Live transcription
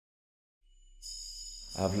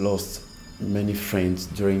I've lost many friends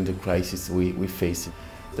during the crisis we face.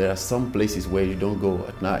 There are some places where you don't go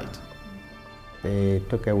at night. They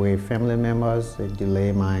took away family members, they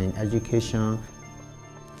delayed my education.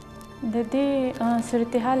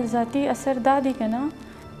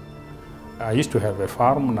 I used to have a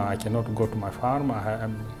farm, now I cannot go to my farm.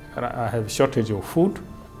 I have shortage of food.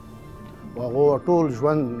 وهو طول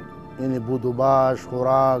جوان يعني بودوباش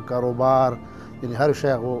خوراك كاروبار يعني هر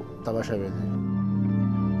شيء هو تبع شبابي.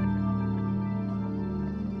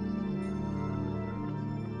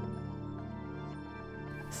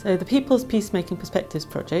 So the People's Peacemaking Perspectives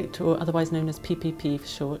Project, or otherwise known as PPP for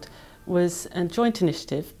short, was a joint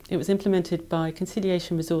initiative. It was implemented by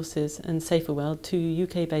Conciliation Resources and Saferworld, two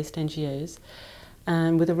UK-based NGOs,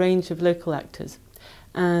 and with a range of local actors.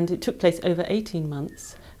 And it took place over 18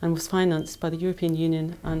 months and was financed by the European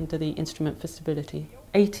Union under the Instrument for Stability.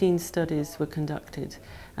 18 studies were conducted,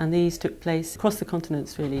 and these took place across the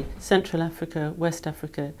continents really: Central Africa, West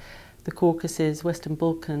Africa, the Caucasus, Western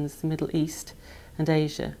Balkans, the Middle East and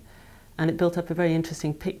Asia. And it built up a very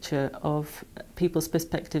interesting picture of people's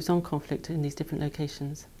perspectives on conflict in these different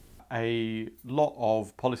locations. A lot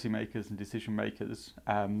of policymakers and decision makers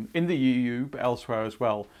in the EU, but elsewhere as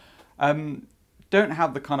well, don't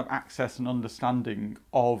have the kind of access and understanding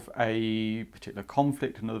of a particular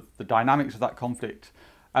conflict and of the dynamics of that conflict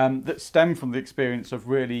that stem from the experience of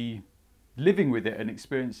really living with it and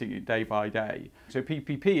experiencing it day by day. So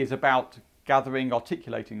PPP is about gathering,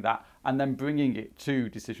 articulating that, and then bringing it to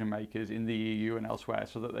decision makers in the EU and elsewhere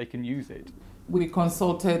so that they can use it. We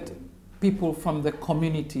consulted people from the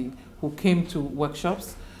community who came to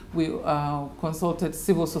workshops. We consulted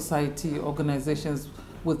civil society organizations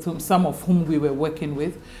with some of whom we were working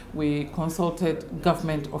with. We consulted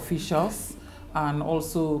government officials and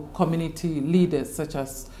also community leaders such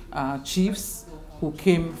as chiefs who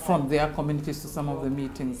came from their communities to some of the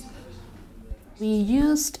meetings. We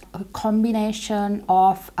used a combination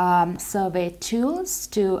of survey tools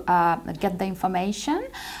to get the information,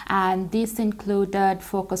 and these included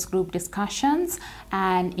focus group discussions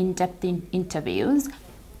and in-depth interviews.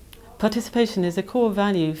 Participation is a core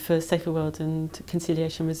value for Saferworld and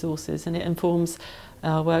Conciliation Resources, and it informs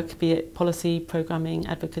our work, be it policy, programming,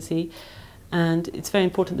 advocacy, and it's very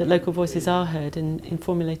important that local voices are heard in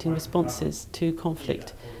formulating responses to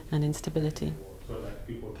conflict and instability.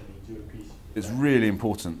 It's really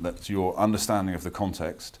important that your understanding of the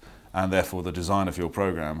context and therefore the design of your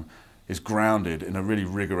programme is grounded in a really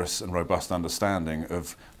rigorous and robust understanding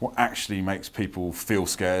of what actually makes people feel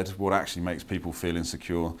scared, what actually makes people feel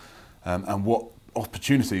insecure, and what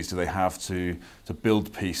opportunities do they have to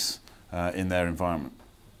build peace in their environment.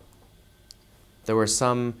 There were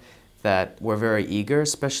some that were very eager,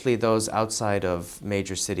 especially those outside of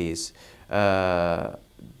major cities,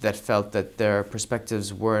 that felt that their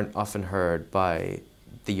perspectives weren't often heard by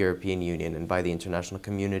the European Union and by the international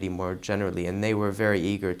community more generally, and they were very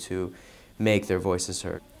eager to make their voices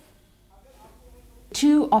heard.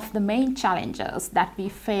 Two of the main challenges that we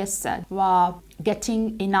faced were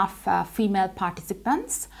getting enough female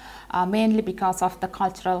participants, mainly because of the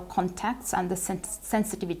cultural context and the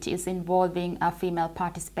sensitivities involving female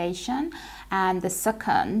participation. And the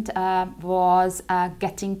second was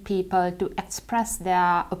getting people to express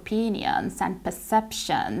their opinions and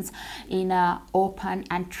perceptions in an open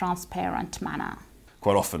and transparent manner.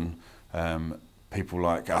 Quite often, people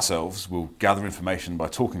like ourselves will gather information by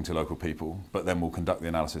talking to local people, but then we'll conduct the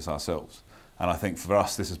analysis ourselves. And I think for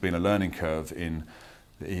us, this has been a learning curve in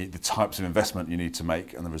the types of investment you need to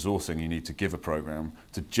make and the resourcing you need to give a programme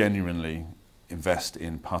to genuinely invest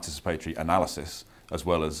in participatory analysis as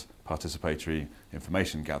well as participatory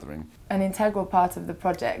information gathering. An integral part of the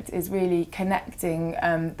project is really connecting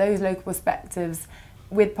those local perspectives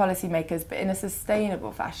with policymakers, but in a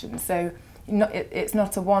sustainable fashion. So it's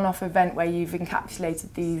not a one-off event where you've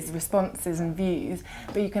encapsulated these responses and views,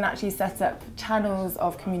 but you can actually set up channels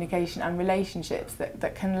of communication and relationships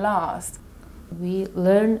that can last. We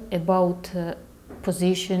learn about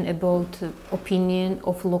position, about opinion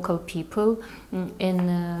of local people,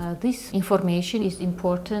 and this information is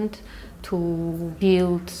important to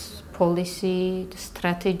build policy,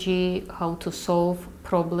 strategy, how to solve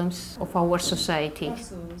problems of our society.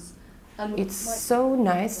 It's so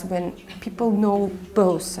nice when people know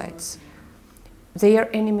both sides. They are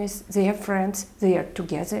enemies, they are friends, they are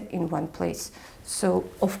together in one place. So,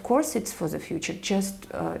 of course, it's for the future, just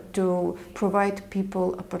to provide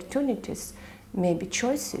people opportunities, maybe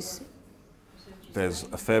choices. There's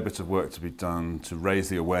a fair bit of work to be done to raise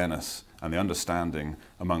the awareness and the understanding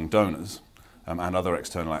among donors and other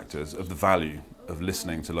external actors of the value of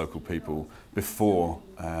listening to local people before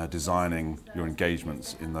designing your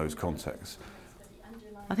engagements in those contexts.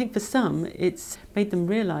 I think for some it's made them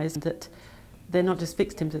realise that they're not just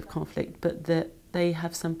victims of conflict, but that they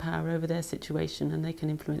have some power over their situation and they can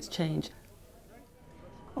influence change.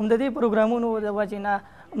 उमददी प्रोग्रामों ने वजह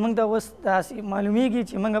मंग Davos दासी मालूमी की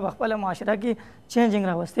चिमंगा बख्पला माशरा की changing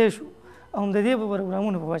रावस्तेशु उमददी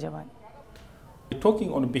प्रोग्रामों ने वजह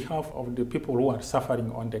Talking on behalf of the people who are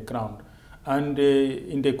suffering on the ground, and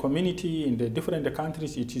in the community, in the different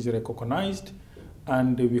countries, it is recognized,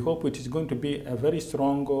 and we hope it is going to be a very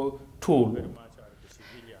strong tool.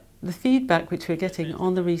 The feedback which we're getting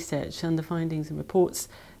on the research and the findings and reports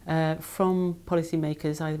from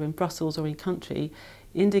policymakers either in Brussels or in country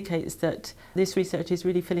indicates that this research is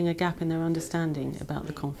really filling a gap in their understanding about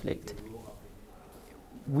the conflict.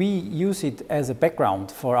 We use it as a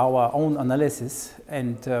background for our own analysis,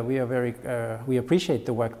 and we appreciate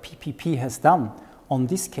the work PPP has done on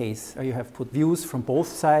this case. You have put views from both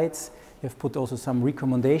sides. You have put also some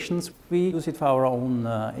recommendations. We use it for our own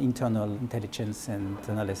internal intelligence and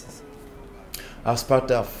analysis. As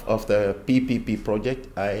part of the PPP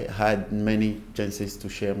project, I had many chances to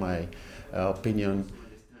share my opinion.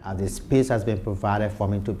 The space has been provided for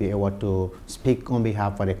me to be able to speak on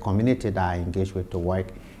behalf of the community that I engage with to work,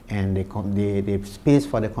 and the space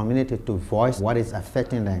for the community to voice what is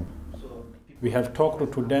affecting them. We have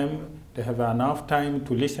talked to them, they have enough time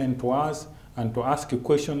to listen to us and to ask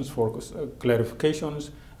questions for clarifications,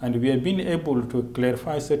 and we have been able to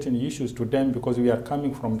clarify certain issues to them because we are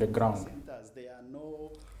coming from the ground.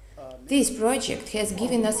 This project has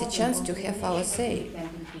given us a chance to have our say.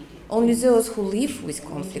 Only those who live with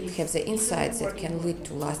conflict have the insights that can lead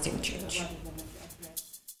to lasting change.